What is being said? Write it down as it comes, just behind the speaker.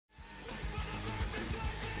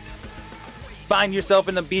Find yourself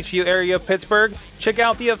in the Beachview area of Pittsburgh? Check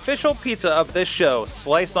out the official pizza of this show,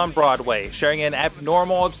 Slice on Broadway, sharing an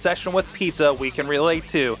abnormal obsession with pizza we can relate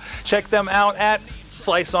to. Check them out at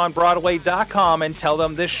sliceonbroadway.com and tell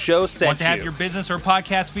them this show sent you. Want to have your business or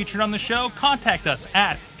podcast featured on the show? Contact us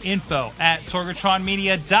at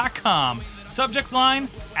info@sorgatronmedia.com. Subject line,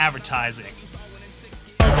 advertising.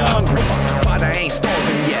 But I ain't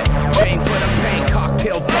starving yet. Chain for the pain,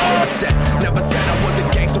 cocktail bar set. Never said I was a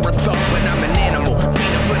gangster or thug, but I'm an animal.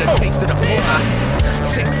 Feeding for the taste of the blood.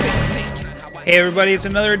 Hey everybody, it's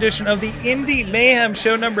another edition of the Indy Mayhem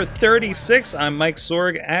Show number 36. I'm Mike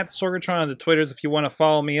Sorg at Sorgatron on the Twitters if you want to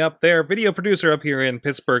follow me up there. Video producer up here in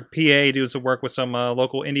Pittsburgh, PA, doing some work with some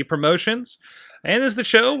local indie promotions. And this is the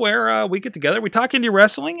show where we get together, we talk indie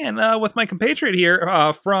wrestling, and with my compatriot here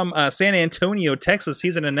from San Antonio, Texas.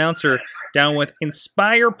 He's an announcer down with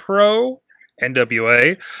Inspire Pro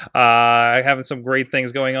NWA. Having some great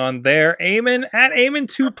things going on there. Eamon at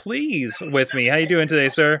Eamon2 Please with me. How you doing today,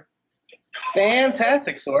 sir?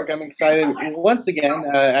 Fantastic, Sorg. I'm excited once again,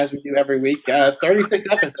 as we do every week. 36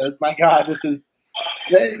 episodes. My God, it's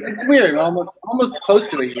weird. Almost close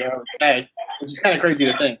to a year, I would say, which is kind of crazy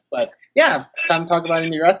to think. But yeah, time to talk about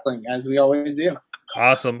indie wrestling, as we always do.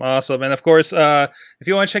 Awesome, awesome. And of course, if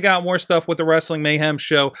you want to check out more stuff with the Wrestling Mayhem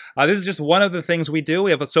Show, this is just one of the things we do.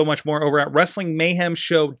 We have so much more over at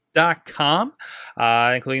WrestlingMayhemShow.com,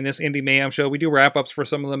 including this Indie Mayhem Show. We do wrap-ups for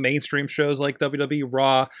some of the mainstream shows like WWE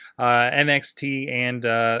Raw, NXT, and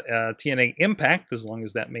TNA Impact, as long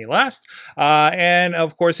as that may last. And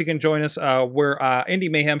of course, you can join us. We're Indie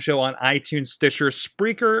Mayhem Show on iTunes, Stitcher,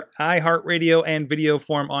 Spreaker, iHeartRadio, and video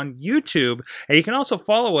form on YouTube. And you can also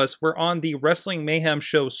follow us. We're on the Wrestling Mayhem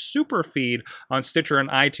Show super feed on Stitcher and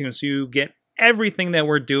iTunes, so you get everything that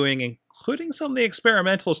we're doing, including some of the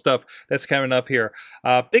experimental stuff that's coming up here.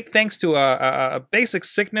 Big thanks to Basic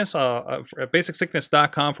Sickness,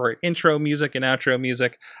 BasicSickness.com for intro music and outro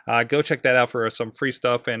music. Go check that out for some free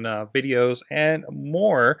stuff and videos and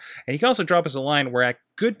more. And you can also drop us a line. We're at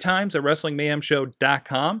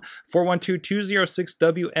goodtimes@WrestlingMayhemShow.com.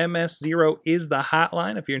 412-206-WMS0 is the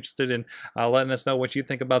hotline if you're interested in letting us know what you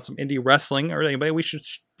think about some indie wrestling or anybody we should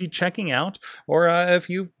be checking out, or if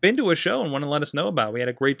you've been to a show and want to let us know about it. We had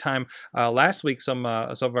a great time last week. Some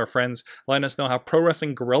of our friends letting us know how Pro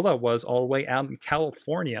Wrestling Guerrilla was all the way out in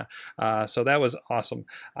California. So that was awesome.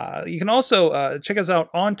 You can also check us out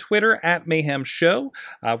on Twitter at Mayhem Show.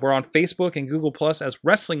 We're on Facebook and Google Plus as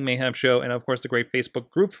Wrestling Mayhem Show, and of course the great Facebook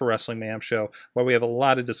group for Wrestling Mayhem Show, where we have a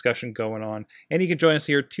lot of discussion going on. And you can join us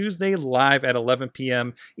here Tuesday live at 11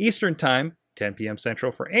 p.m. Eastern Time, 10 p.m.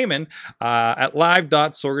 Central for Eamon, at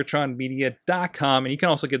live.sorgatronmedia.com. And you can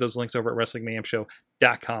also get those links over at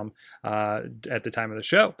WrestlingMayhemShow.com at the time of the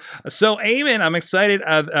show. So, Eamon, I'm excited.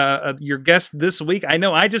 Your guest this week, I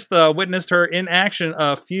know I just witnessed her in action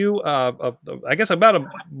a few, I guess about a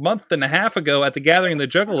month and a half ago at the Gathering of the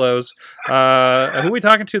Juggalos. Who are we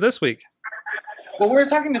talking to this week? Well, we're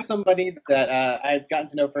talking to somebody that I've gotten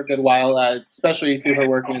to know for a good while, especially through her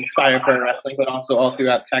work in Inspire Pro Wrestling, but also all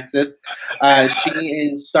throughout Texas. She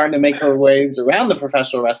is starting to make her waves around the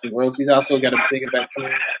professional wrestling world. She's also got a big event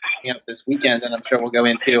coming up this weekend, and I'm sure we'll go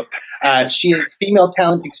into. She is female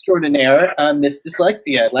talent extraordinaire, Miss Diss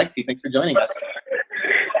Lexia. Lexi, thanks for joining us.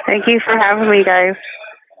 Thank you for having me, guys.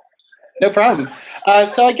 No problem.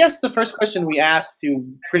 So I guess the first question we ask to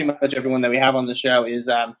pretty much everyone that we have on the show is,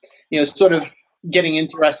 sort of getting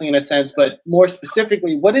into wrestling in a sense, but more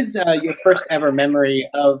specifically, what is your first ever memory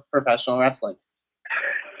of professional wrestling?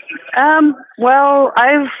 Well,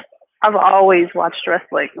 I've always watched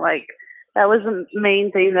wrestling. Like, that was the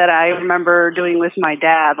main thing that I remember doing with my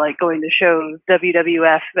dad, like going to shows,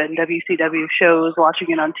 WWF and WCW shows, watching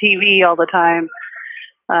it on TV all the time.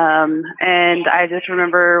 And I just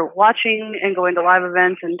remember watching and going to live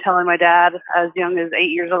events and telling my dad as young as 8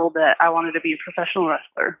 years old that I wanted to be a professional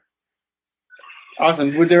wrestler.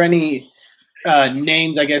 Awesome. Were there any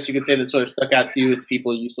names, I guess you could say, that sort of stuck out to you as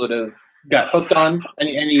people you sort of got hooked on?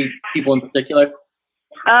 Any people in particular?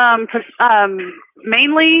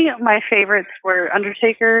 Mainly my favorites were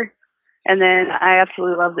Undertaker, and then I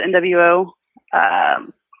absolutely loved the NWO.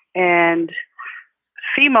 And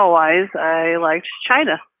female-wise, I liked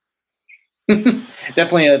Chyna.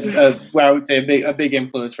 Definitely I would say a big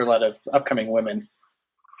influence for a lot of upcoming women.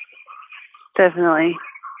 Definitely.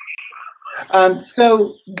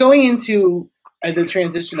 So going into the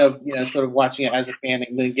transition of, sort of watching it as a fan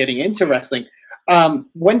and then getting into wrestling,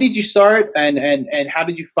 when did you start and how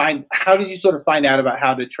did you sort of find out about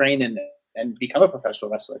how to train and become a professional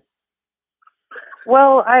wrestler?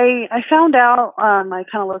 Well, I found out, I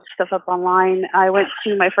kind of looked stuff up online. I went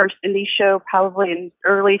to my first indie show probably in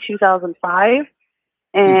early 2005,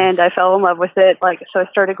 and I fell in love with it. Like, so I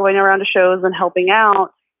started going around to shows and helping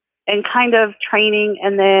out and kind of training.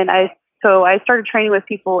 And then I started training with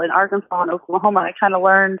people in Arkansas and Oklahoma. I kind of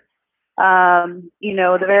learned,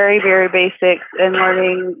 the very, very basics and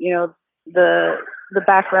learning, the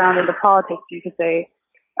background and the politics, you could say,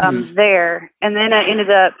 there. And then I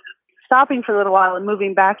ended up stopping for a little while and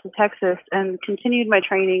moving back to Texas and continued my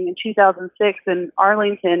training in 2006 in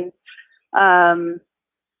Arlington. And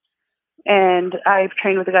I've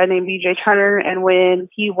trained with a guy named BJ Turner. And when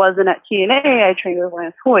he wasn't at TNA, I trained with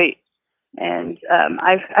Lance Hoyt. And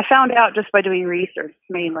I found out just by doing research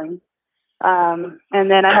mainly. And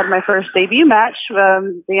then I had my first debut match.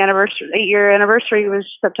 The 8-year anniversary was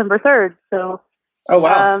September 3rd. So, oh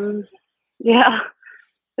wow, yeah,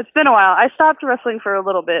 it's been a while. I stopped wrestling for a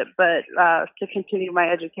little bit, but to continue my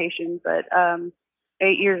education. But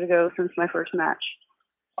 8 years ago since my first match.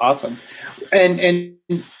 Awesome. And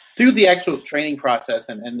through the actual training process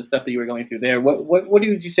and the stuff that you were going through there, what would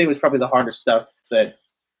you say was probably the hardest stuff that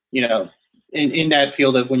in that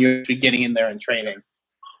field of when you're actually getting in there and training?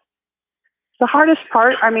 The hardest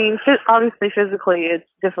part, I mean, obviously physically it's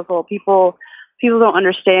difficult. People don't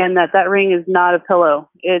understand that ring is not a pillow.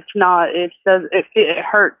 It's not. It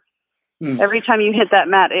hurts. Every time you hit that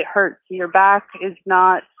mat, it hurts. Your back is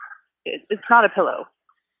not. It's not a pillow.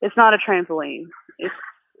 It's not a trampoline.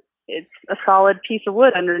 It's a solid piece of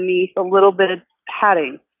wood underneath a little bit of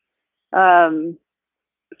padding,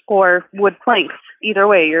 or wood planks. Either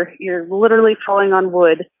way, you're literally falling on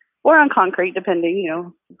wood or on concrete,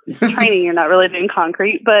 depending. Training, you're not really doing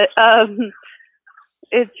concrete, but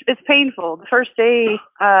it's painful. The first day,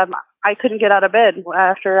 I couldn't get out of bed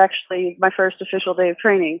after actually my first official day of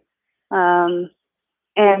training. And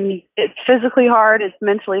it's physically hard. It's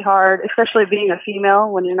mentally hard, especially being a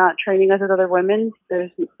female when you're not training with other women.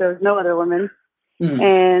 There's no other women.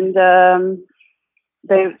 And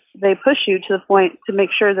they push you to the point to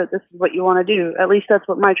make sure that this is what you want to do. At least that's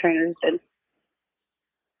what my trainers did.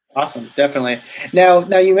 Awesome, definitely. Now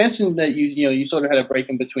you mentioned that you sort of had a break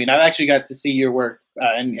in between. I actually got to see your work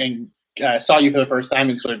and saw you for the first time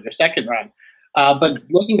in sort of your second run. But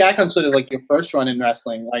looking back on sort of like your first run in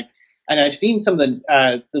wrestling, and I've seen some of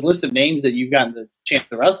the list of names that you've gotten the chance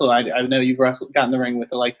to wrestle. I know you've gotten the ring with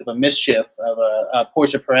the likes of a Mischief, of a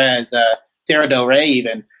Portia Perez, Sarah Del Rey,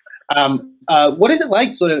 even. What is it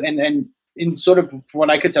like, sort of, and in sort of, from what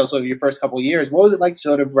I could tell, sort of your first couple of years, what was it like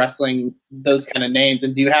sort of wrestling those kind of names?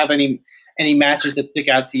 And do you have any matches that stick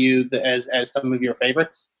out to you as some of your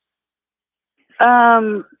favorites?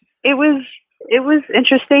 It was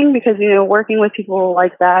interesting because, working with people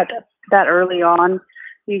like that early on,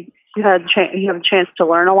 you have a chance to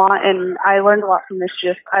learn a lot. And I learned a lot from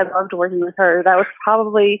Mischief. I loved working with her. That was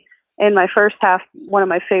probably in my first half one of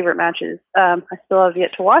my favorite matches. I still have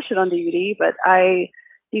yet to watch it on DVD, but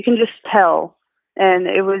you can just tell, and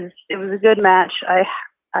it was a good match. I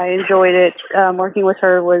enjoyed it. Working with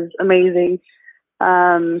her was amazing.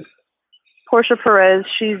 Portia Perez,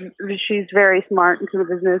 she's very smart into the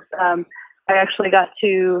business. I actually got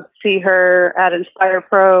to see her at Inspire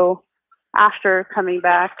Pro after coming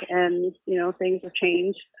back, and things have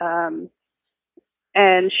changed.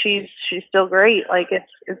 And she's still great. Like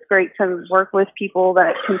it's great to work with people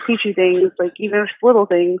that can teach you things. Like even if it's little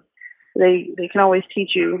things, they can always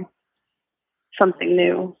teach you something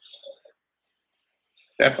new.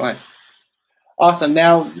 Definitely. Awesome.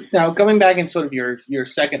 Now going back in sort of your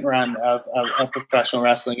second run of professional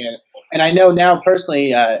wrestling, and I know now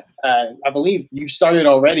personally, I believe you started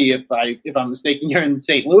already. If I'm mistaken, you're in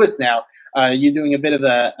St. Louis now. You're doing a bit of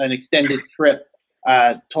an extended trip,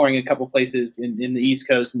 touring a couple places in the East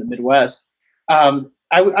Coast and the Midwest. I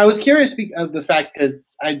was curious of the fact,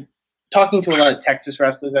 because talking to a lot of Texas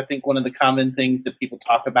wrestlers, I think one of the common things that people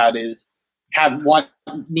talk about is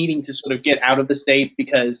needing to sort of get out of the state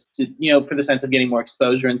because for the sense of getting more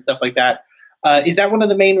exposure and stuff like that. Is that one of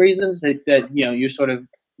the main reasons that you're sort of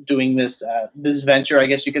doing this venture, I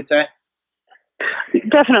guess you could say?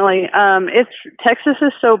 Definitely. Texas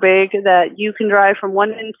is so big that you can drive from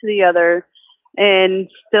one end to the other and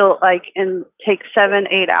still and take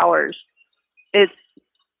 7-8 hours.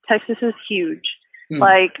 Texas is huge.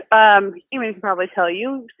 Eamon can probably tell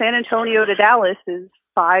you, San Antonio to Dallas is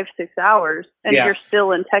 5-6 hours, and you're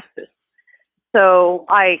still in Texas. So,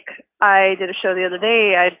 I did a show the other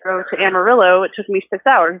day. I drove to Amarillo. It took me 6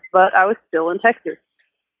 hours, but I was still in Texas.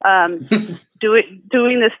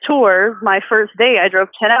 Doing this tour, my first day, I drove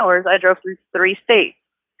 10 hours. I drove through 3 states.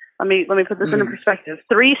 Let me put this into perspective.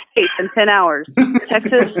 3 states in 10 hours.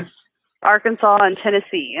 Texas Arkansas, and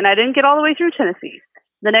Tennessee. And I didn't get all the way through Tennessee.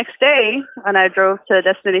 The next day, when I drove to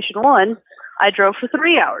Destination 1, I drove for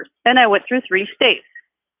 3 hours, and I went through 3 states.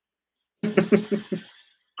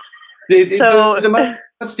 It's a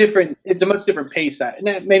much different. It's a much different pace.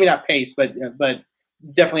 Maybe not pace, but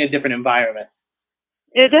definitely a different environment.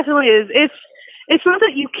 It definitely is. It's not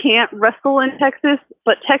that you can't wrestle in Texas,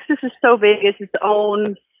 but Texas is so big; it's its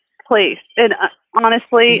own place. And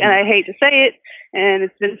honestly, and I hate to say it, and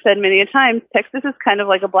it's been said many a time, Texas is kind of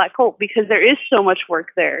like a black hole because there is so much work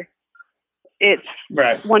there. It's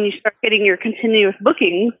right. When you start getting your continuous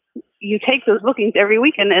bookings, you take those bookings every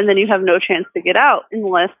weekend, and then you have no chance to get out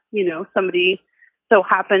unless, somebody so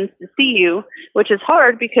happens to see you, which is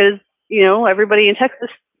hard because, everybody in Texas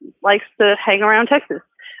likes to hang around Texas.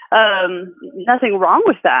 Nothing wrong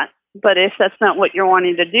with that. But if that's not what you're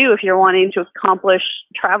wanting to do, if you're wanting to accomplish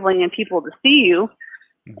traveling and people to see you,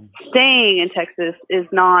 staying in Texas is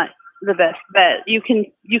not the best bet. You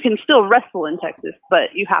can still wrestle in Texas,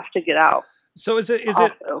 but you have to get out. So is it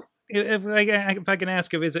if I can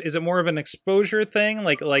ask, is it more of an exposure thing,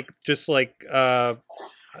 like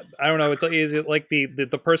I don't know, is it like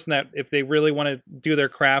the person that if they really want to do their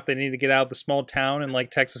craft, they need to get out of the small town, and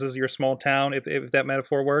like Texas is your small town, if that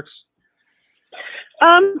metaphor works?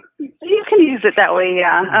 You can use it that way,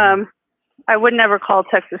 yeah. I would never call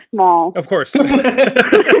Texas small. Of course. Well,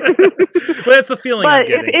 that's the feeling I'm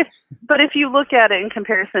getting. But if you look at it in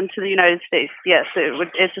comparison to the United States, yes,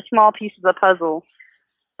 it's a small piece of the puzzle.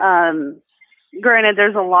 Granted,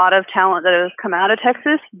 there's a lot of talent that has come out of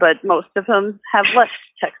Texas, but most of them have left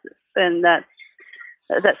Texas, and that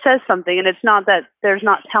says something. And it's not that there's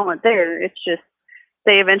not talent there; it's just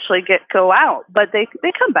they eventually go out, but they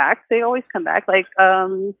come back. They always come back. Like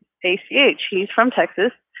ACH, he's from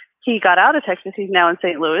Texas. He got out of Texas. He's now in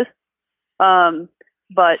St. Louis,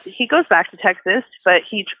 but he goes back to Texas. But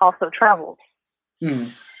he also travels.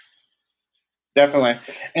 Definitely.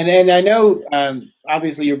 And I know,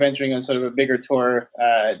 obviously you're venturing on sort of a bigger tour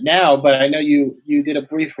now, but I know you did a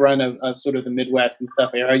brief run of sort of the Midwest and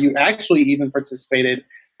stuff there. You actually even participated,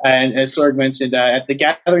 and as Sorg mentioned, at the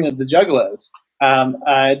Gathering of the Juggalos.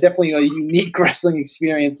 Definitely a unique wrestling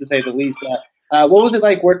experience, to say the least. What was it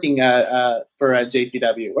like working for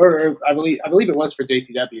JCW? Or I believe it was for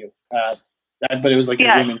JCW. But it was like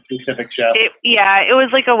a women's specific show. It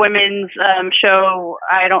was like a women's show.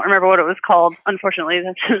 I don't remember what it was called. Unfortunately,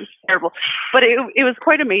 that's terrible. But it was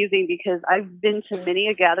quite amazing because I've been to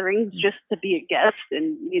many gatherings just to be a guest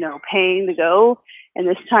and, paying to go. And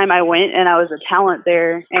this time I went and I was a talent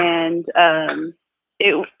there. And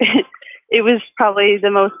it was probably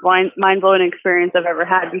the most mind-blowing experience I've ever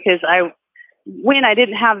had because when I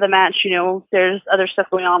didn't have the match, there's other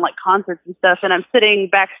stuff going on like concerts and stuff. And I'm sitting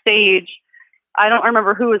backstage. I don't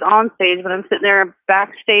remember who was on stage, but I'm sitting there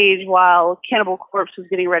backstage while Cannibal Corpse was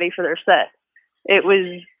getting ready for their set. It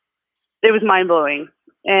was mind blowing,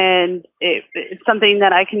 and it's something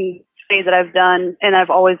that I can say that I've done, and I've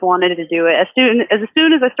always wanted to do it. As soon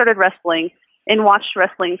as I started wrestling and watched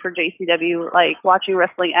wrestling for JCW, like watching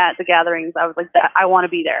wrestling at the gatherings, I was like, I want to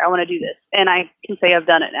be there. I want to do this, and I can say I've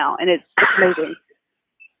done it now, and it's amazing.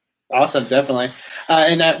 Awesome, definitely.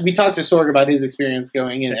 And we talked to Sorg about his experience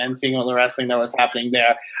going in and seeing all the wrestling that was happening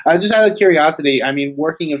there. Just out of curiosity, I mean,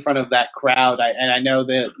 working in front of that crowd, and I know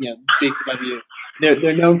that JCW,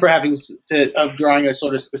 they're known for of drawing a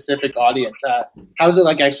sort of specific audience. How is it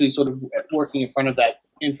like actually sort of working in front of that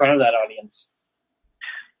audience?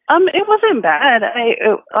 It wasn't bad.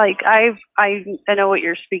 I know what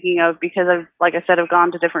you're speaking of because I've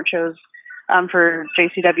gone to different shows for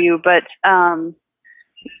JCW, but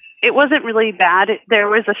it wasn't really bad. There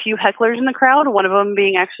was a few hecklers in the crowd, one of them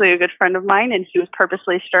being actually a good friend of mine, and he was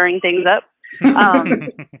purposely stirring things up.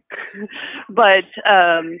 But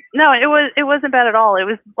no, it wasn't bad at all. It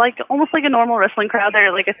was almost like a normal wrestling crowd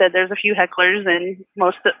there. Like I said, there's a few hecklers, and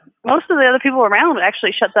most of the other people around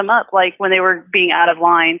actually shut them up, like when they were being out of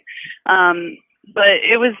line. But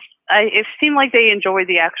it seemed like they enjoyed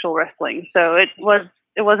the actual wrestling, so it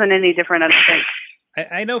wasn't any different, I don't think.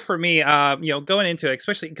 I know for me, going into it,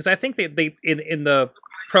 especially because I think they in the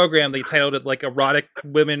program they titled it like "Erotic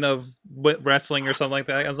Women of Wrestling" or something like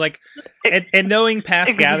that. I was like, and knowing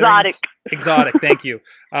past gatherings, exotic. Thank you.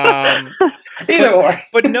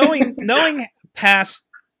 But knowing past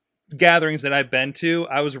gatherings that I've been to,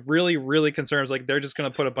 I was really, really concerned. I was like, they're just going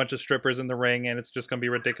to put a bunch of strippers in the ring and it's just going to be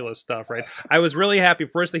ridiculous stuff, right? I was really happy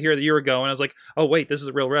first to hear that you were going. I was like, oh wait, this is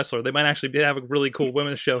a real wrestler. They might actually have a really cool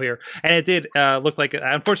women's show here. And it did look like,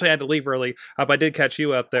 unfortunately I had to leave early, but I did catch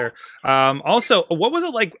you up there. Also, what was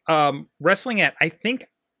it like wrestling at, I think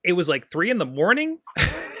it was like 3 in the morning?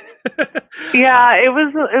 Yeah, it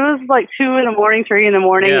was like 2 in the morning, 3 in the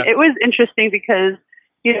morning. Yeah. It was interesting because,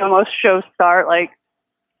 you know, most shows start like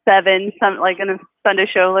 7, some like in a Sunday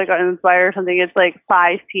show like on Inspire or something, it's like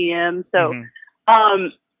 5 p.m. So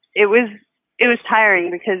it was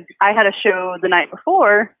tiring because I had a show the night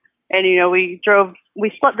before, and you know, we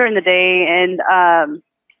slept during the day, and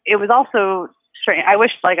it was also strange. I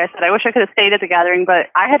wish I could have stayed at the gathering, but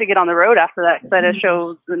I had to get on the road after that because I had a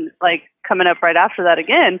show like coming up right after that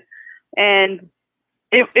again. And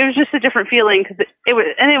it was just a different feeling because it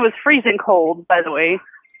was freezing cold, by the way.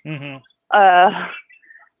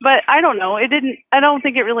 But I don't know. I don't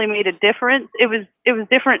think it really made a difference. It was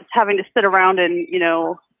different having to sit around and, you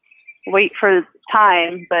know, wait for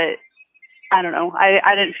time. But I don't know.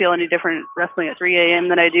 I didn't feel any different wrestling at 3 a.m.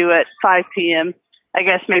 than I do at 5 p.m. I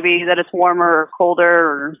guess maybe that it's warmer or colder,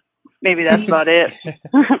 or maybe that's about it.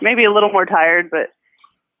 Maybe a little more tired, but.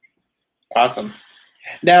 Awesome.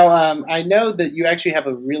 Now, I know that you actually have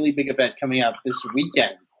a really big event coming up this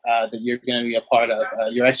weekend that you're going to be a part of.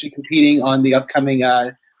 You're actually competing on the upcoming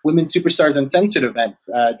Women Superstars Uncensored event,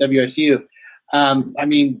 WSU. I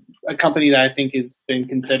mean, a company that I think has been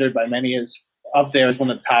considered by many as up there as one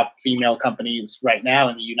of the top female companies right now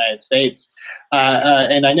in the United States.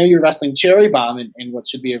 And I know you're wrestling Cherry Bomb in what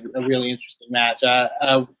should be a really interesting match.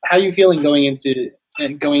 How are you feeling going into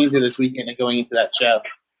this weekend and going into that show?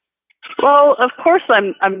 Well, of course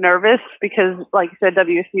I'm nervous because, like you said,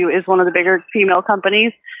 WSU is one of the bigger female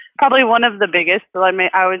companies, probably one of the biggest. So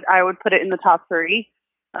I would put it in the top 3.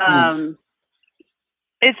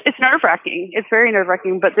 It's nerve-wracking. It's very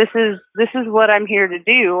nerve-wracking, but this is what I'm here to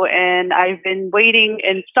do, and I've been waiting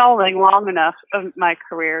and stalling long enough of my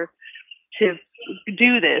career to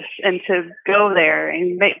do this and to go there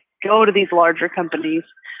and go to these larger companies.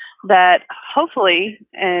 That hopefully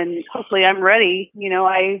I'm ready. You know,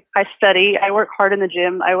 I study, I work hard in the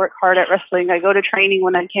gym, I work hard at wrestling, I go to training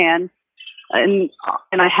when I can, and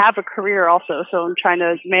I have a career also, so I'm trying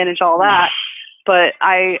to manage all that. But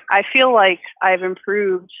I feel like I've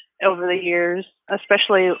improved over the years,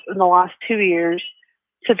 especially in the last 2 years,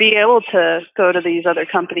 to be able to go to these other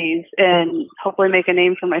companies and hopefully make a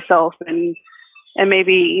name for myself and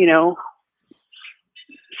maybe, you know,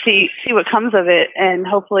 see what comes of it, and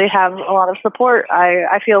hopefully have a lot of support.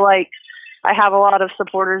 I feel like I have a lot of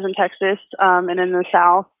supporters in Texas and in the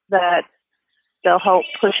South that they'll help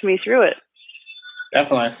push me through it.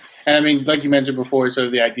 Definitely. And I mean, like you mentioned before, sort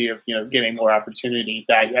of the idea of, you know, getting more opportunity,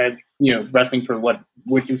 that, you know, wrestling for what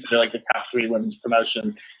we consider like the top 3 women's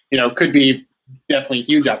promotion, you know, could be definitely a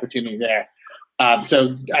huge opportunity there.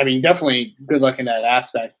 So, I mean, definitely good luck in that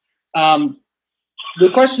aspect. The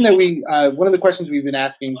question that one of the questions we've been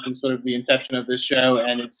asking since sort of the inception of this show,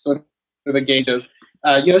 and it's sort of a gauge of,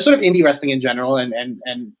 you know, sort of indie wrestling in general. And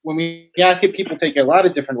when we ask it, people take it a lot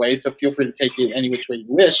of different ways. So feel free to take it any which way you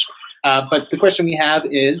wish. But the question we have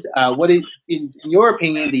is, what is, in your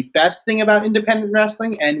opinion, the best thing about independent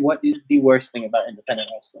wrestling, and what is the worst thing about independent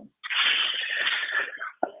wrestling?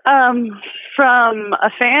 From a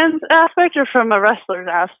fan's aspect or from a wrestler's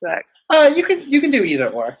aspect? You can do either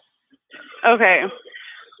or. Okay.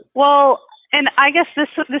 Well, and I guess this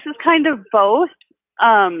is kind of both.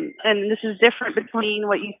 And this is different between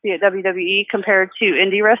what you see at WWE compared to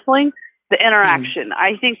indie wrestling. The interaction.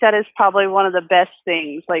 I think that is probably one of the best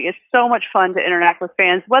things. Like, it's so much fun to interact with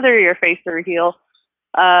fans, whether you're a face or a heel.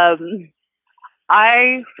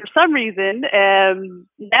 I, for some reason, am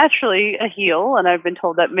naturally a heel, and I've been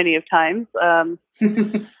told that many of times. And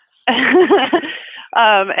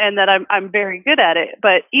that I'm very good at it.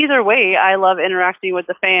 But either way, I love interacting with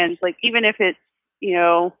the fans. Like, even if it's, you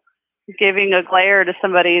know, giving a glare to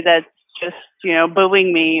somebody that's just, you know,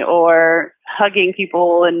 booing me, or hugging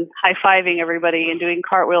people and high-fiving everybody and doing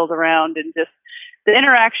cartwheels around, and just the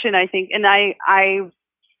interaction, I think. And I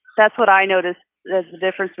that's what I noticed as the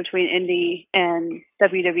difference between indie and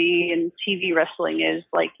WWE and TV wrestling is,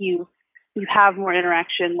 like, you have more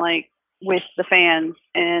interaction, like, with the fans,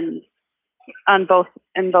 and in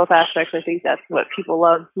both aspects. I think that's what people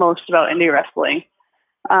love most about indie wrestling.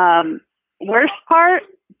 Worst part,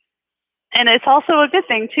 and it's also a good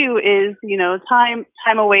thing too, is, you know, time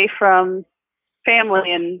away from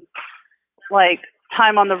family, and like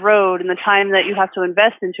time on the road, and the time that you have to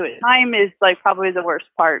invest into it. Time is like probably the worst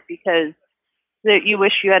part, because you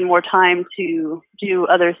wish you had more time to do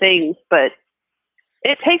other things, but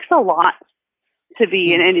it takes a lot to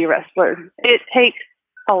be an indie wrestler. It takes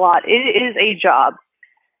a lot. It is a job.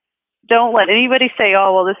 Don't let anybody say,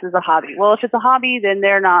 oh, well, this is a hobby. Well, if it's a hobby, then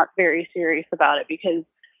they're not very serious about it, because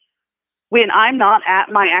when I'm not at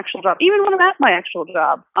my actual job, even when I'm at my actual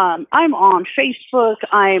job, I'm on Facebook,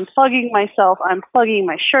 I'm plugging myself, I'm plugging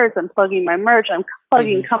my shirts, I'm plugging my merch, I'm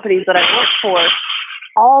plugging companies that I work for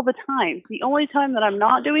all the time. The only time that I'm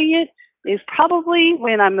not doing it is probably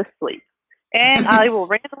when I'm asleep. And I will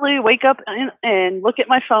randomly wake up and look at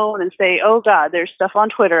my phone and say, oh God, there's stuff on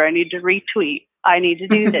Twitter I need to retweet. I need to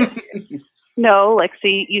do this. No,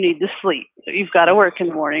 Lexi, you need to sleep. You've got to work in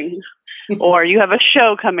the morning. Or you have a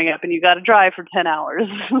show coming up and you got to drive for 10 hours.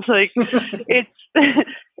 Like, it's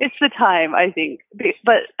the time, I think.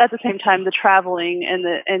 But at the same time, the traveling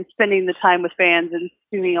and spending the time with fans and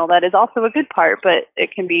doing all that is also a good part. But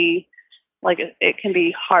it can be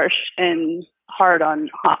harsh and hard on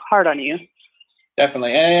you.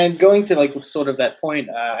 Definitely. And going to like sort of that point,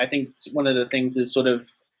 I think one of the things is sort of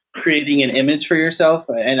creating an image for yourself.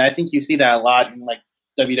 And I think you see that a lot in like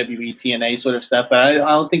WWE, TNA sort of stuff. But I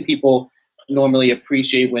don't think people normally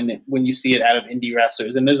appreciate when you see it out of indie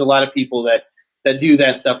wrestlers. And there's a lot of people that do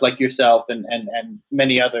that stuff, like yourself and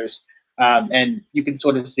many others. And you can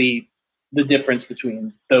sort of see the difference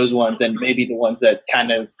between those ones and maybe the ones that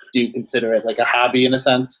kind of do consider it like a hobby in a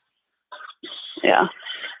sense. Yeah.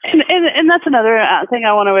 And that's another thing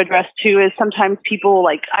I want to address too, is sometimes people,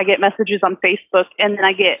 like, I get messages on Facebook and then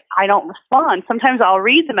I don't respond. Sometimes I'll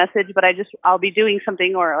read the message, but I'll be doing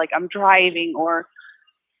something, or like I'm driving, or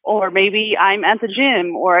maybe I'm at the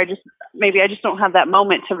gym, or I just don't have that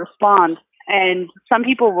moment to respond. And some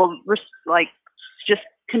people will just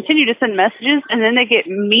continue to send messages, and then they get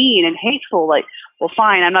mean and hateful. Like, well,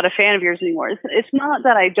 fine, I'm not a fan of yours anymore. It's not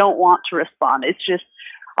that I don't want to respond. It's just,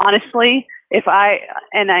 honestly,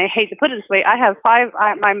 and I hate to put it this way, I have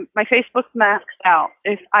my Facebook's maxed out.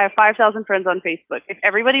 If I have 5,000 friends on Facebook, if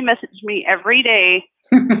everybody messaged me every day,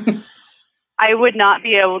 I would not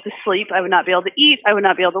be able to sleep. I would not be able to eat. I would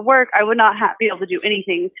not be able to work. I would not be able to do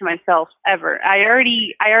anything to myself ever. I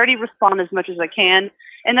already respond as much as I can,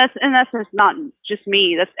 and that's not just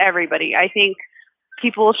me. That's everybody. I think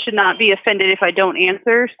people should not be offended if I don't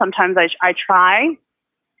answer. Sometimes I try.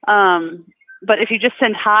 But if you just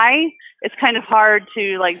send hi, it's kind of hard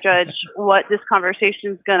to like judge what this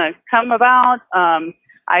conversation is going to come about.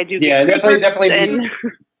 I do. Yeah, definitely.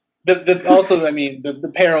 Also, I mean,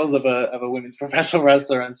 the perils of a women's professional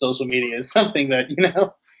wrestler on social media is something that,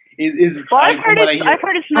 is. Well, I've heard it's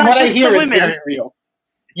not just the women. Very real.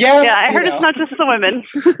 Yeah, I heard it's not just the women.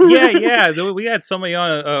 Yeah. We had somebody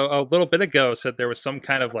on a little bit ago said there was some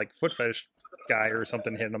kind of like foot fetish guy or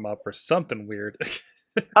something hitting them up or something weird.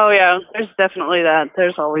 Oh yeah, there's definitely that.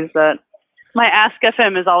 There's always that. My Ask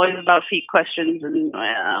FM is always about feet questions and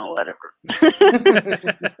whatever.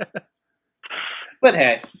 But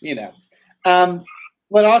hey,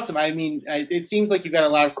 but awesome. I mean, it seems like you've got a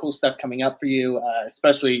lot of cool stuff coming up for you,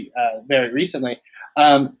 especially very recently.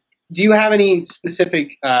 Do you have any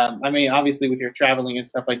specific, I mean, obviously with your traveling and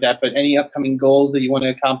stuff like that, but any upcoming goals that you want to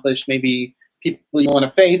accomplish, maybe people you want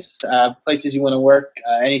to face, places you want to work,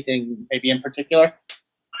 anything maybe in particular?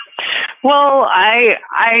 Well,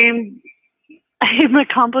 I'm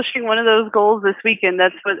accomplishing one of those goals this weekend.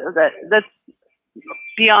 That's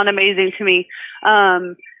beyond amazing to me.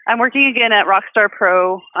 I'm working again at Rockstar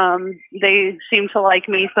Pro. They seem to like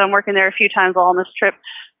me, so I'm working there a few times while on this trip.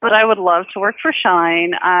 But I would love to work for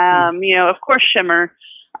Shine. Of course, Shimmer.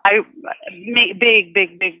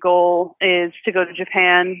 Big goal is to go to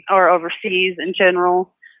Japan or overseas in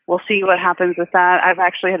general. We'll see what happens with that. I've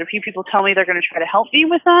actually had a few people tell me they're going to try to help me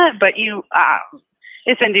with that, but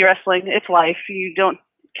it's indie wrestling. It's life. You don't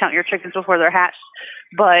count your chickens before they're hatched.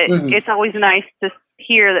 But It's always nice to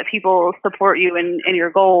hear that people support you in your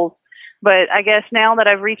goals. But I guess now that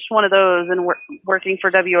I've reached one of those and working for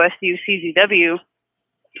WSU CZW,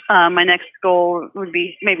 my next goal would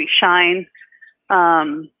be maybe Shine.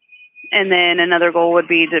 And then another goal would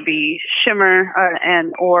be to be Shimmer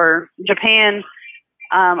or Japan.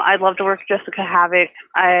 I'd love to work Jessica Havoc.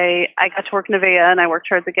 I got to work Nevaeh and I worked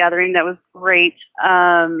her at the Gathering. That was great.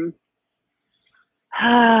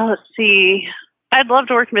 Let's see. I'd love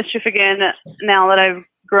to work Mischief again now that I've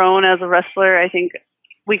grown as a wrestler. I think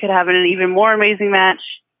we could have an even more amazing match.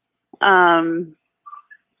 I've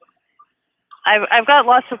got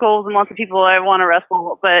lots of goals and lots of people I want to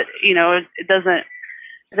wrestle, but it doesn't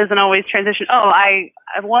always transition.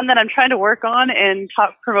 One that I'm trying to work on and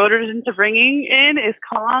talk promoters into bringing in is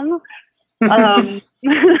Kong. I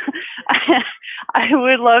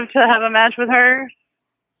would love to have a match with her.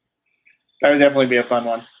 That would definitely be a fun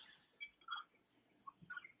one.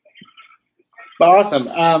 Awesome.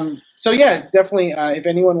 So yeah, definitely. If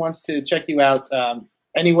anyone wants to check you out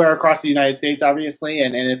anywhere across the United States, obviously,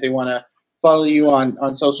 and if they want to follow you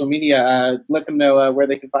on social media, let them know where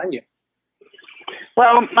they can find you.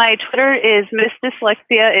 Well, my Twitter is Miss Diss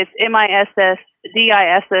Lexia. It's MISSDISS_LEXIA.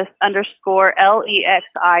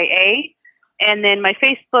 And then my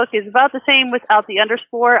Facebook is about the same without the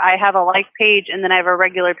underscore. I have a like page and then I have a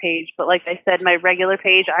regular page. But like I said, my regular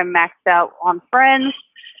page, I'm maxed out on friends.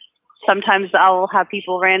 Sometimes I'll have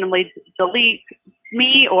people randomly delete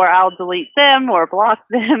me, or I'll delete them or block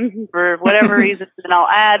them for whatever reason, and I'll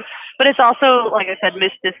add. But it's also, like I said,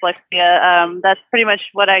 Miss Diss Lexia. That's pretty much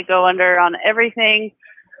what I go under on everything.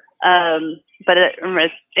 But it's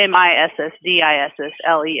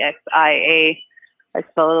MISSDISSLEXIA. I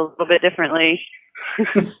spell it a little bit differently.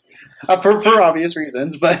 For obvious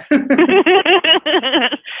reasons, but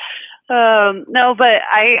no, but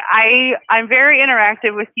I'm very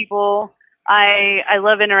interactive with people. I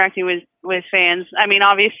love interacting with fans. I mean,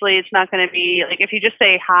 obviously, it's not going to be like if you just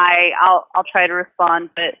say hi, I'll try to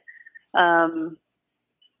respond, but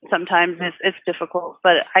sometimes it's difficult.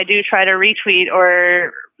 But I do try to retweet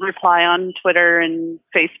or reply on Twitter and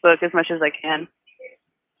Facebook as much as I can.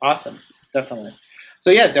 Awesome, definitely. So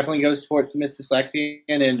yeah, definitely go support Miss Diss Lexia,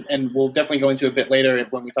 and we'll definitely go into a bit later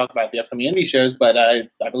when we talk about the upcoming indie shows. But I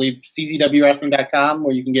believe czwwrestling.com,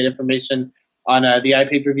 where you can get information on the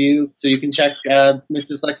iPPV, so you can check Miss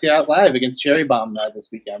Diss Lexia out live against Cherry Bomb this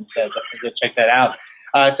weekend. So definitely go check that out.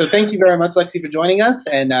 So thank you very much, Lexi, for joining us,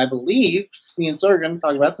 and I believe me and Sorg are going to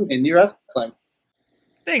talk about some indie wrestling.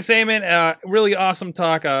 Thanks, Eamon. Really awesome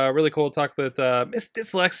talk. Really cool talk with Miss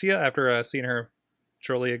Diss Lexia after seeing her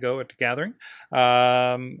shortly ago at the gathering.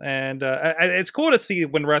 It's cool to see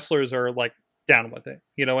when wrestlers are like down with it.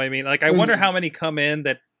 You know what I mean? Like, I wonder how many come in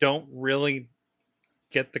that don't really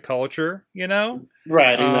get the culture, you know?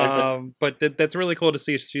 Right, exactly. But that's really cool to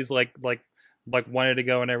see. She's like wanted to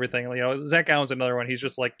go and everything. You know, Zach Allen's another one. He's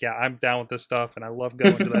just like, yeah, I'm down with this stuff, and I love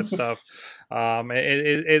going to that stuff.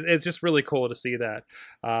 It's just really cool to see that,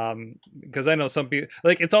 because I know some people,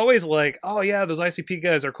 like, it's always like, oh yeah, those ICP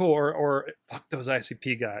guys are cool, or fuck those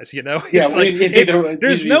ICP guys, you know? Yeah,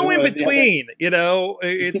 there's no in between. Yeah. You know,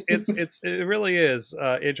 it really is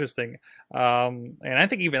interesting. And I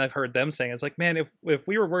think even I've heard them saying, it's like, man, if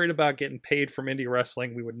we were worried about getting paid from indie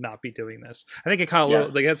wrestling, we would not be doing this. I think it kind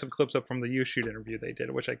of they had some clips up from the shoot interview they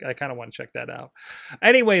did, which I kind of want to check that out.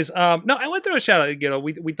 Anyways, no, I went through a shout out. You know,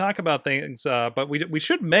 we talk about things, but we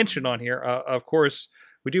should mention on here, of course,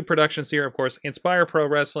 we do productions here, of course, Inspire Pro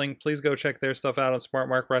Wrestling. Please go check their stuff out on Smart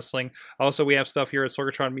Mark Wrestling. Also, we have stuff here at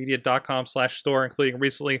sorgatronmedia.com/store, including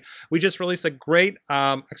recently, we just released a great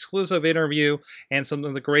exclusive interview and some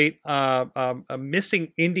of the great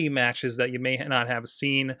missing indie matches that you may not have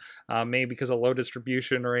seen, maybe because of low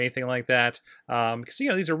distribution or anything like that. Because, you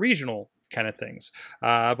know, these are regional kind of things.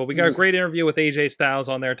 But we got a great interview with AJ Styles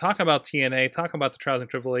on there, talking about TNA, talking about the trials and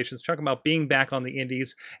tribulations, talking about being back on the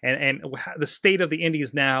indies and the state of the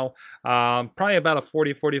indies now. Probably about a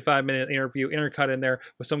 40-45 minute interview intercut in there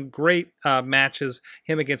with some great matches.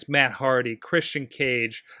 Him against Matt Hardy, Christian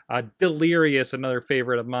Cage, Delirious, another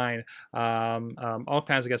favorite of mine. All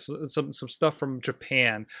kinds of guys. Some stuff from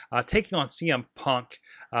Japan. Taking on CM Punk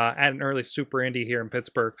at an early super indie here in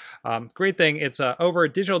Pittsburgh. Great thing. It's over a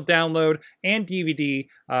digital download and DVD.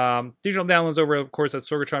 Digital downloads over, of course, at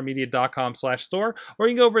sorgatronmedia.com/store, or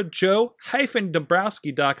you can go over to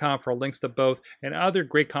joe-dombrowski.com for links to both and other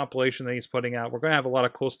great compilation that he's putting out. We're going to have a lot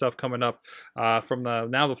of cool stuff coming up from the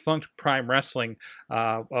Defunct Prime Wrestling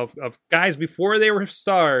of guys before they were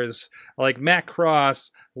stars, like Matt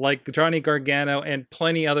Cross, like Johnny Gargano, and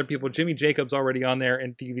plenty other people. Jimmy Jacobs already on there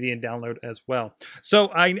in DVD and download as well. So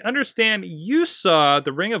I understand you saw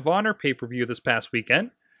the Ring of Honor pay-per-view this past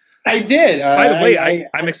weekend. I did. By the way,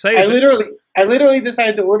 I'm excited. I literally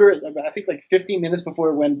decided to order it, I think, like 15 minutes before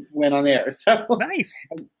it went on air. So nice.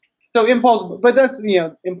 So impulse, but that's, you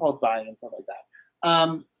know, impulse buying and stuff like that.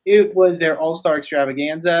 It was their All-Star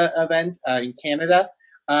Extravaganza event in Canada.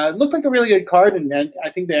 Looked like a really good card, and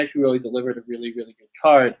I think they actually really delivered a really, really good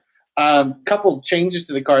card. Couple changes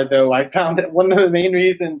to the card, though. I found that one of the main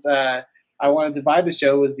reasons I wanted to buy the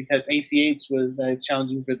show was because ACH was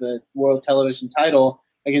challenging for the World Television title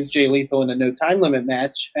against Jay Lethal in a no time limit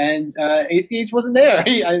match, and ACH wasn't there.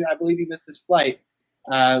 I believe he missed his flight,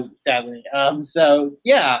 sadly. So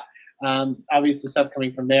yeah, obviously stuff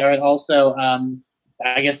coming from there, and also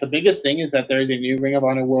I guess the biggest thing is that there is a new Ring of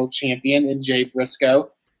Honor World Champion in Jay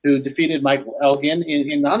Briscoe, who defeated Michael Elgin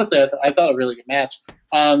in honestly I thought a really good match.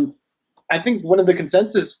 I think one of the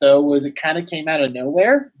consensus though was it kind of came out of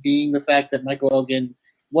nowhere, being the fact that Michael Elgin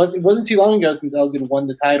it wasn't too long ago since Elgin won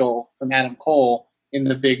the title from Adam Cole in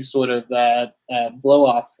the big sort of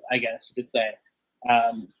blow-off, I guess you could say.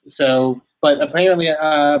 But apparently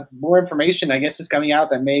more information, I guess, is coming out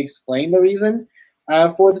that may explain the reason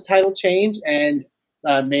for the title change. And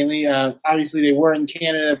mainly. Obviously, they were in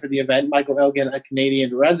Canada for the event. Michael Elgin, a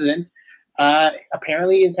Canadian resident,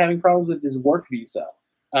 apparently is having problems with his work visa.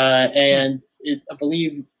 And I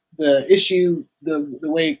believe the issue, the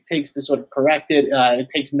way it takes to sort of correct it, it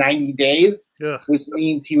takes 90 days, which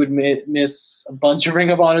means he would miss a bunch of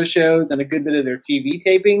Ring of Honor shows and a good bit of their TV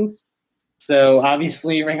tapings. So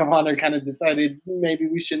obviously Ring of Honor kind of decided maybe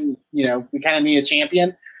we shouldn't, we kind of need a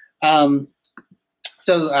champion.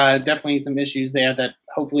 So definitely some issues there that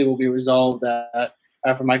hopefully will be resolved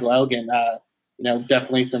for Michael Elgin.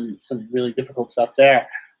 Definitely some really difficult stuff there.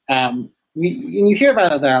 You hear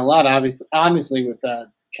about that a lot, honestly, with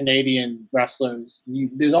Canadian wrestlers.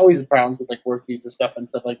 There's always problems with like work visa stuff and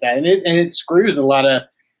stuff like that, and it screws a lot of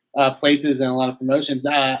places and a lot of promotions.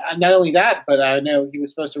 Not only that, but I know he was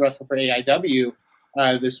supposed to wrestle for AIW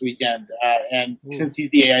this weekend, and since he's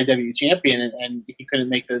the AIW champion and he couldn't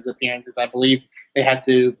make those appearances, I believe they had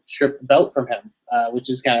to strip the belt from him, which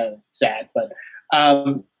is kind of sad. But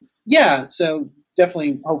so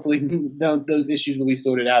definitely, hopefully, those issues will be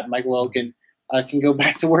sorted out. Michael Elgin can go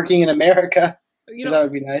back to working in America. That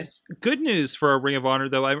would be nice. Good news for Ring of Honor,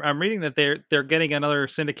 though. I'm reading that they're getting another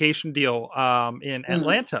syndication deal in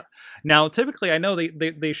Atlanta. Now, typically, I know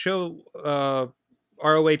they show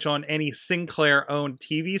ROH on any Sinclair-owned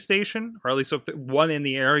TV station, or at least one in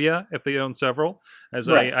the area, if they own several. As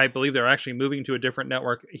right. I believe they're actually moving to a different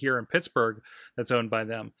network here in Pittsburgh that's owned by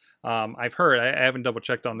them. I've heard. I haven't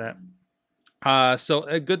double-checked on that. So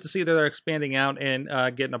good to see that they're expanding out and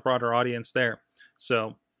getting a broader audience there.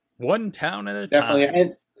 So one town at a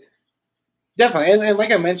time. Definitely. And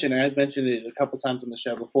like I mentioned it a couple times on the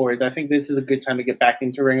show before, is I think this is a good time to get back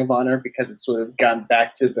into Ring of Honor because it's sort of gotten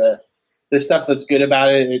back to the stuff that's good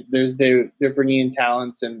about it. They're bringing in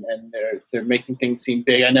talents and they're making things seem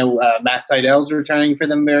big. I know Matt Seidel's returning for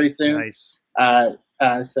them very soon. Nice.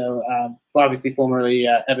 Obviously formerly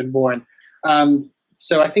Evan Bourne.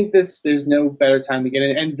 So I think there's no better time to get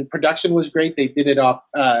in. And the production was great. They did it off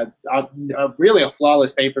really a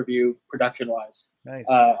flawless pay-per-view production-wise. Nice.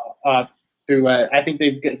 I think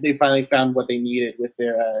they finally found what they needed with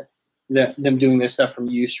them doing their stuff from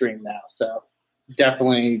Ustream now. So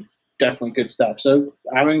definitely good stuff. So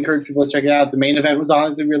I would encourage people to check it out. The main event was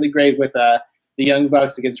honestly really great with the Young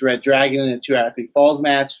Bucks against Red Dragon in a 2-out-of-3 falls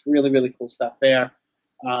match. Really, really cool stuff there.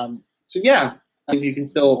 I think you can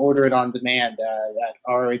still order it on demand at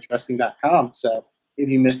rohwrestling.com. So if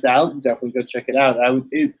you missed out, definitely go check it out.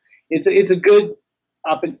 It's a good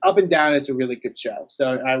up and down. It's a really good show.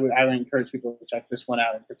 So I would encourage people to check this one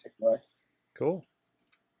out in particular. Cool.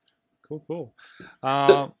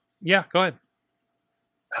 Yeah, go ahead.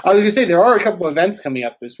 I was going to say there are a couple of events coming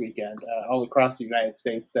up this weekend all across the United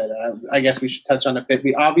States that I guess we should touch on a bit.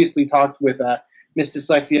 We obviously talked with Miss Diss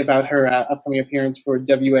Lexia about her upcoming appearance for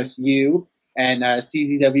WSU, and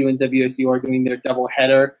CZW and WSU are doing their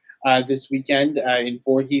doubleheader this weekend in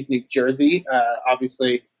Voorhees, New Jersey.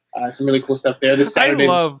 Obviously, some really cool stuff there this Saturday.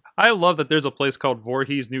 I love that there's a place called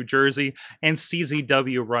Voorhees, New Jersey, and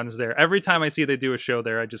CZW runs there. Every time I see they do a show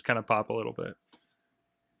there, I just kind of pop a little bit.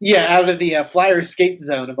 Yeah, out of the Flyer skate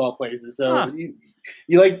zone of all places. So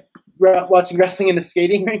you like watching wrestling in a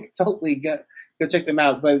skating rink? Totally go check them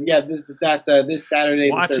out. But yeah, that's this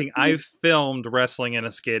Saturday. I filmed wrestling in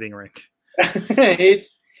a skating rink.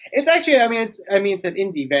 It's actually it's an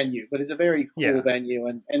indie venue, but it's a very cool venue,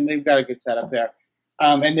 and they've got a good setup there.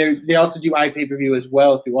 And they also do iPPV as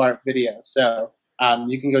well through Art Video, so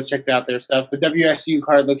you can go check out their stuff. The WSU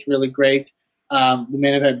card looks really great. The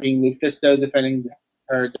main event being Lufisto defending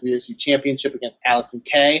her WSU championship against Allison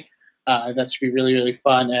Kay. That should be really, really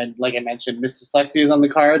fun. And like I mentioned, Miss Diss Lexia is on the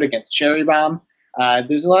card against Cherry Bomb.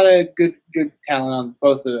 There's a lot of good talent on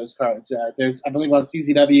both of those cards. There's, I believe, on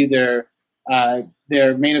CZW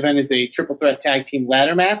their main event is a triple threat tag team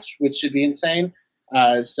ladder match, which should be insane.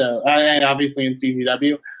 And obviously in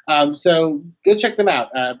CZW. So go check them out.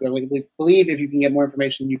 I believe if you can get more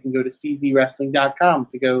information, you can go to czwrestling.com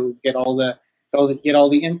to go get all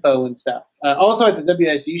the info and stuff. Also at the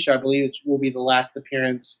WSU show, I believe it will be the last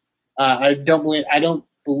appearance. I don't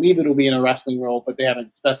believe it will be in a wrestling role, but they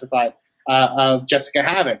haven't specified. Of Jessica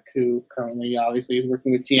Havoc, who currently obviously is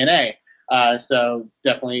working with TNA. So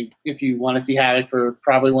definitely, if you want to see Havoc for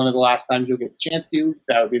probably one of the last times you'll get a chance to,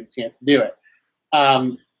 that would be the chance to do it.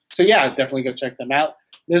 So yeah, definitely go check them out.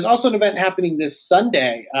 There's also an event happening this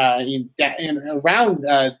Sunday around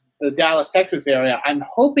the Dallas, Texas area. I'm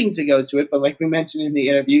hoping to go to it, but like we mentioned in the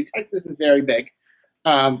interview, Texas is very big.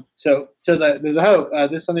 So there's a hope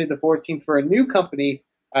this Sunday the 14th for a new company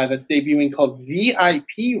that's debuting called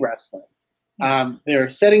VIP Wrestling. They're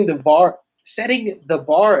setting the bar setting the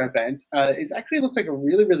bar event, it actually looks like a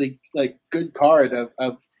really, really like good card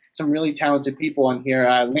of some really talented people on here.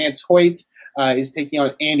 Lance Hoyt is taking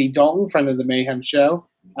on Andy Dalton, friend of the Mayhem show.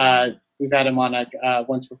 We've had him on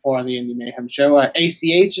once before on the Indy Mayhem show. ACH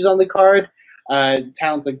is on the card.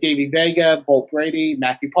 Talents like Davey Vega, Bolt Brady,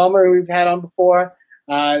 Matthew Palmer, who we've had on before.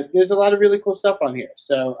 There's a lot of really cool stuff on here.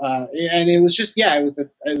 So, and it was just, it was a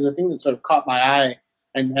thing that sort of caught my eye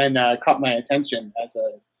and caught my attention as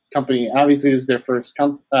a company. Obviously, this is their first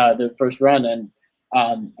run, and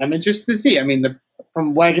I'm interested to see. I mean,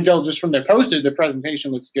 from what I can tell just from their poster, their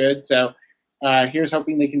presentation looks good. So, here's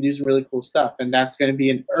hoping they can do some really cool stuff. And that's going to be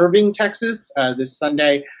in Irving, Texas, this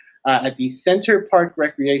Sunday at the Center Park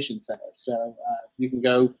Recreation Center. So you can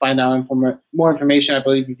go find out more information. I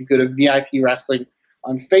believe if you go to VIP Wrestling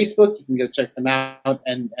on Facebook, you can go check them out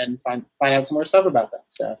and find out some more stuff about them.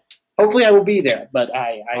 So hopefully I will be there, but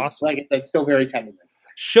Awesome. like I said, still very tentative.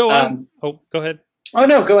 Show go ahead. Oh,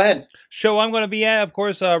 no, go ahead. Show I'm going to be at, of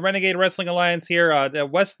course, Renegade Wrestling Alliance here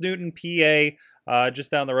at West Newton, PA.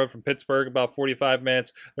 Just down the road from Pittsburgh, about 45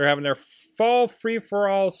 minutes. They're having their Fall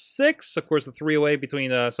Free-for-All 6. Of course, the 3-way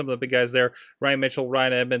between some of the big guys there. Ryan Mitchell,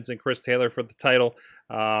 Ryan Edmonds, and Chris Taylor for the title.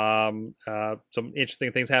 Some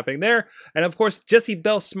interesting things happening there. And, of course, Jessie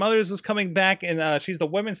Belle Smothers is coming back, and she's the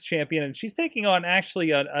women's champion. And she's taking on,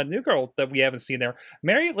 actually, a new girl that we haven't seen there.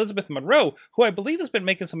 Mary Elizabeth Monroe, who I believe has been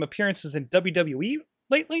making some appearances in WWE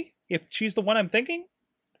lately, if she's the one I'm thinking.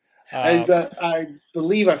 I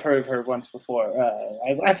believe I've heard of her once before.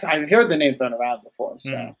 I've heard the name thrown around before,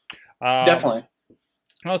 so definitely.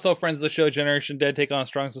 Also, friends of the show, Generation Dead take on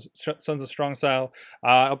Sons of Strong Style.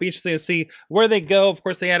 It'll be interesting to see where they go. Of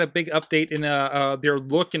course, they had a big update in their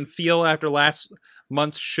look and feel after last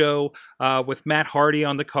month's show with Matt Hardy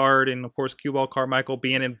on the card, and of course, Q-Ball Carmichael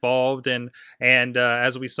being involved. And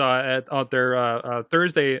as we saw at their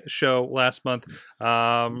Thursday show last month,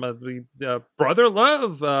 Brother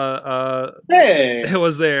Love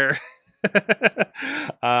was there.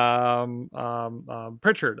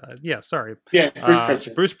 Pritchard,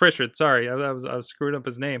 Bruce Pritchard, sorry, I was screwing up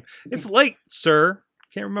his name. It's late, sir.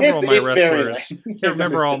 Can't remember all my wrestlers. Can't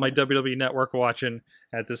remember all my WWE Network watching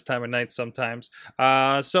at this time of night sometimes. So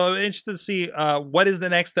I'm interested to see what is the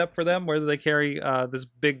next step for them, whether they carry this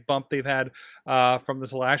big bump they've had from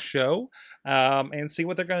this last show, and see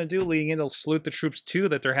what they're going to do leading into Salute the Troops 2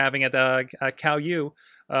 that they're having at Cal U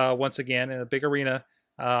once again in a big arena.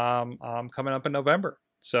 Coming up in November.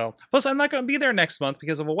 So, plus I'm not going to be there next month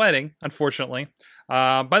because of a wedding, unfortunately.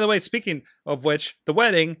 By the way, speaking of which, the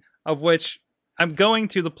wedding of which I'm going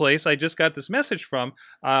to the place I just got this message from.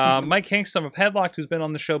 Mike Hankstrom of Headlocked, who's been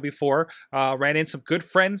on the show before, ran in some good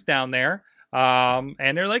friends down there.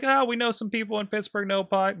 And they're like, we know some people in Pittsburgh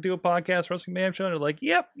do a podcast, Wrestling Mayhem show. And they're like,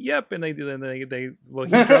 yep. And they do. And he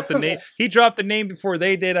dropped the name. He dropped the name before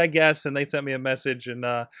they did, I guess. And they sent me a message. And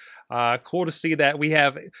cool to see that we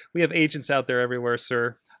have agents out there everywhere,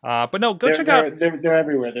 sir. But no, check out. They're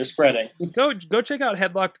everywhere. They're spreading. Go check out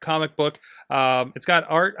Headlocked comic book. It's got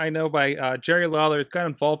art, I know, by Jerry Lawler. It's got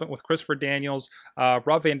involvement with Christopher Daniels.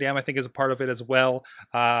 Rob Van Dam, I think, is a part of it as well.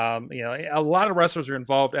 A lot of wrestlers are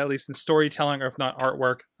involved, at least in storytelling or if not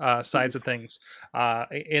artwork sides of things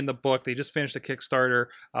in the book. They just finished a Kickstarter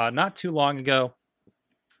not too long ago.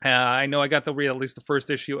 I know I got to read at least the first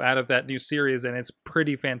issue out of that new series, and it's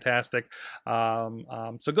pretty fantastic.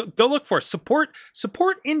 So go look for it. Support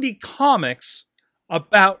indie comics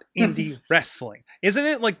about indie wrestling. Isn't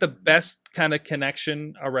it like the best kind of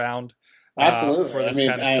connection around Absolutely. for this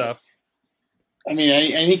kind of stuff? I mean,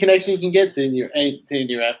 any connection you can get to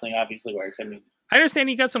indie wrestling obviously works. I mean, I understand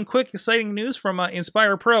you got some quick, exciting news from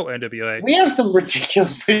Inspire Pro NWA. We have some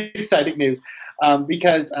ridiculously exciting news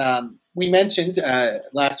because we mentioned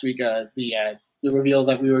last week the reveal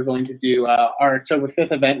that we were going to do our October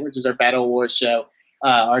 5th event, which is our Battle Awards show,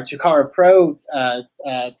 our Chikara Pro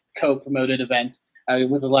co-promoted event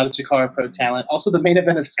with a lot of Chikara Pro talent. Also, the main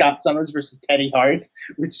event of Scott Summers versus Teddy Hart,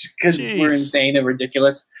 which because we're insane and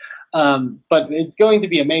ridiculous. But it's going to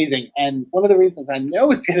be amazing. And one of the reasons I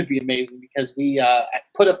know it's going to be amazing because we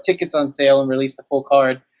put up tickets on sale and released the full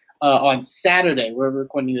card on Saturday. We're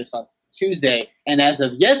recording this on Tuesday. And as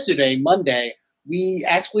of yesterday, Monday, we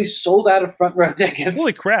actually sold out of front row tickets.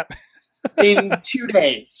 Holy crap. in 2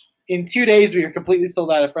 days. In 2 days, we were completely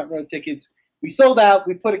sold out of front row tickets. We sold out.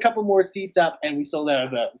 We put a couple more seats up, and we sold out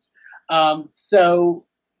of those. So,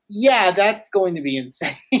 yeah, that's going to be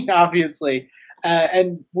insane, obviously.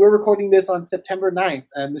 And we're recording this on September 9th,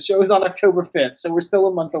 and the show is on October 5th, so we're still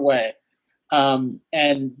a month away.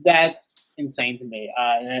 And that's insane to me.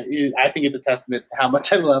 I think it's a testament to how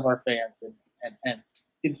much I love our fans and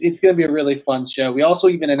it's going to be a really fun show. We also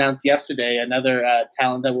even announced yesterday another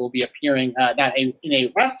talent that will be appearing, not in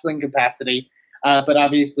a wrestling capacity, but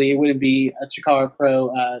obviously it wouldn't be a Chikara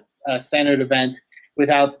Pro standard event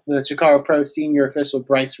without the Chikara Pro senior official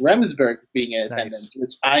Bryce Remsburg being in attendance,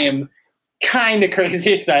 which I am kind of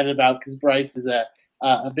crazy excited about because Bryce is a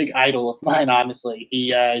big idol of mine. Honestly,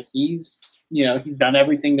 he's done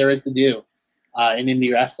everything there is to do in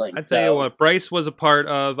indie wrestling. I tell you what, Bryce was a part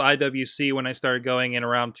of IWC when I started going in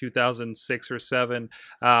around 2006 or 7,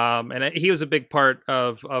 and he was a big part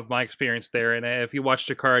of my experience there. And if you watch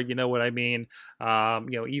Chikara, you know what I mean.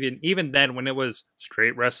 Even then when it was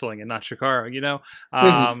straight wrestling and not Chikara,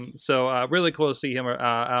 So really cool to see him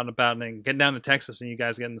out and about and getting down to Texas, and you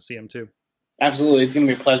guys getting to see him too. Absolutely. It's going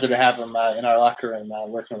to be a pleasure to have him in our locker room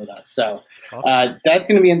working with us. So awesome. That's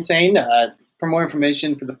going to be insane. For more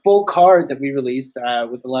information, for the full card that we released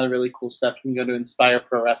with a lot of really cool stuff, you can go to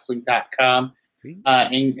inspireprowrestling.com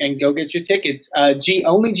and go get your tickets.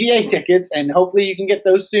 Only GA tickets, and hopefully you can get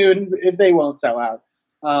those soon if they won't sell out.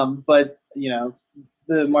 But the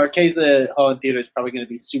Marquesa Hall Theater is probably going to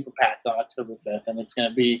be super packed on October 5th, and it's going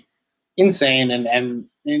to be insane, and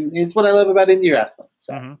it's what I love about indie wrestling.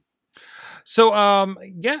 So. Mm-hmm. So,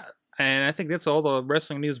 yeah, and I think that's all the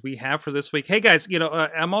wrestling news we have for this week. Hey, guys,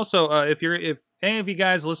 I'm also, if any of you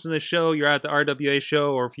guys listen to the show, you're at the RWA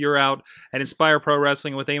show, or if you're out at Inspire Pro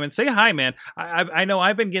Wrestling with Eamon, say hi, man. I know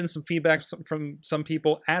I've been getting some feedback from some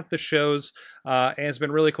people at the shows, and it's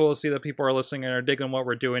been really cool to see that people are listening and are digging what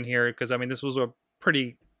we're doing here, because, I mean, this was a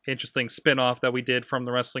pretty interesting spin-off that we did from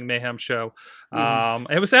the Wrestling Mayhem show.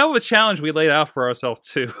 It was a hell of a challenge we laid out for ourselves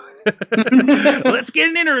too. Let's get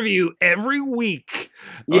an interview every week.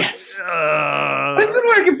 Yes. It's been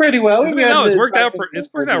working pretty well. It's worked out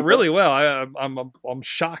really well. I'm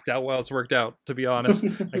shocked how well it's worked out, to be honest.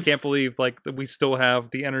 I can't believe we still have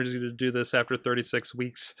the energy to do this after 36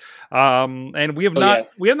 weeks. And we have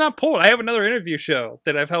not pulled. I have another interview show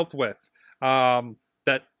that I've helped with.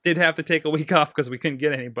 That did have to take a week off because we couldn't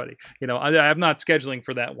get anybody. I'm not scheduling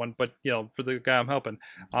for that one, but for the guy I'm helping,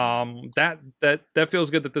 that feels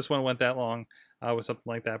good that this one went that long with something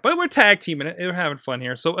like that. But we're tag teaming it. We're having fun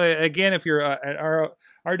here. So again, if you're at our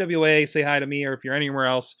RWA, say hi to me, or if you're anywhere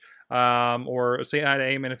else, or say hi to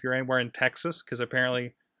Eamon if you're anywhere in Texas, because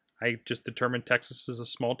apparently I just determined Texas is a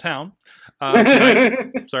small town.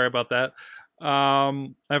 Sorry about that.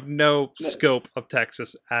 I have no scope of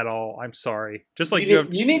Texas at all. I'm sorry. Just like you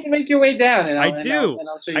need to make your way down. And I'll show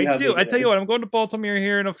you I do. I tell you what, I'm going to Baltimore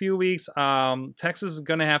here in a few weeks. Texas is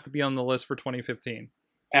going to have to be on the list for 2015.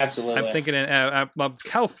 Absolutely. I'm thinking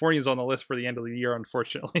California's on the list for the end of the year,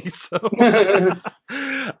 unfortunately. So, so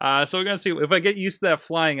we're gonna see if I get used to that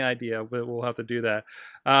flying idea. We'll have to do that.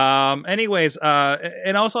 Anyways,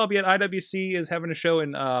 and also I'll be at IWC is having a show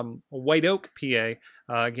in White Oak, PA.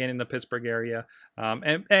 Again in the Pittsburgh area.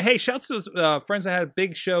 And hey, shouts to those friends that had a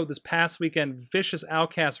big show this past weekend, Vicious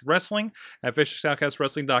Outcast Wrestling at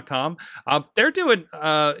viciousoutcastwrestling.com. They're doing,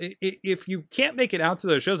 if you can't make it out to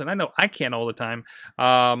those shows, and I know I can't all the time,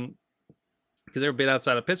 because they're a bit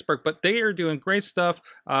outside of Pittsburgh, but they are doing great stuff.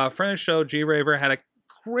 Friend of the show, G Raver, had a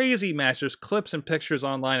crazy match. There's clips and pictures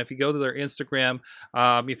online. If you go to their Instagram,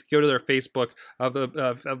 if you go to their Facebook,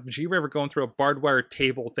 of G Raver going through a barbed wire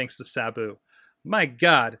table thanks to Sabu. My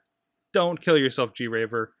God, don't kill yourself, G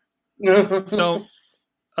Raver. Don't.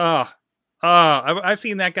 I've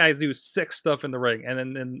seen that guy do sick stuff in the ring,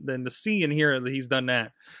 and then to see and hear that he's done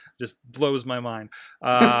that just blows my mind.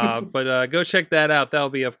 But go check that out. That'll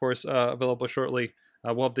be, of course, available shortly.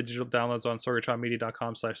 We'll have digital downloads on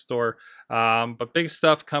sorgatronmedia.com/store. But big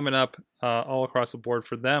stuff coming up all across the board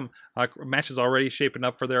for them. Matches already shaping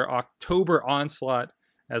up for their October onslaught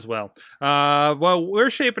as well. Well, we're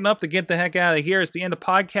shaping up to get the heck out of here. It's the end of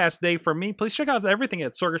podcast day for me. Please check out everything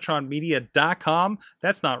at sorgatronmedia.com.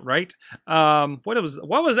 That's not right. What was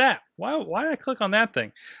that? Why did I click on that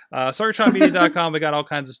thing? sorgatronmedia.com. We got all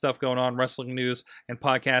kinds of stuff going on, wrestling news and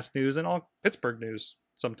podcast news and all Pittsburgh news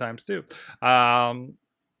sometimes too.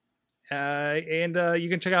 And you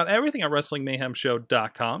can check out everything at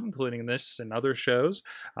WrestlingMayhemShow.com, including this and other shows.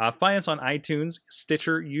 Find us on iTunes,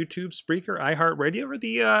 Stitcher, YouTube, Spreaker, iHeartRadio, or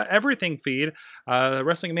the Everything feed. The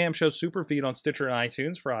Wrestling Mayhem Show super feed on Stitcher and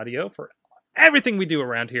iTunes for audio, for everything we do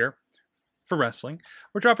around here for wrestling.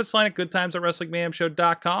 Or drop us a line at goodtimes at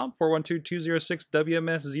WrestlingMayhemShow.com,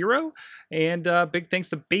 412-206-WMS0. And big thanks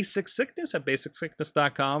to Basic Sickness at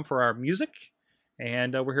BasicSickness.com for our music.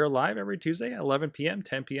 And we're here live every Tuesday at 11 p.m.,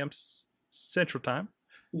 10 p.m. Central Time.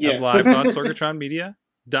 Yes.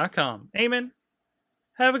 Live.sorgatronmedia.com. Eamon,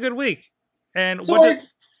 have a good week. And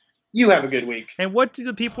you have a good week. And what do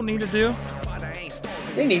the people need to do?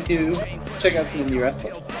 They need to check out some indie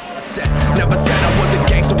wrestling. Never said I was a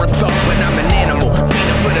gangster or thug, but I'm an animal.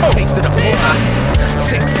 Beating for the taste of the blood.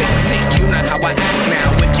 Sick, sick, sick, unite.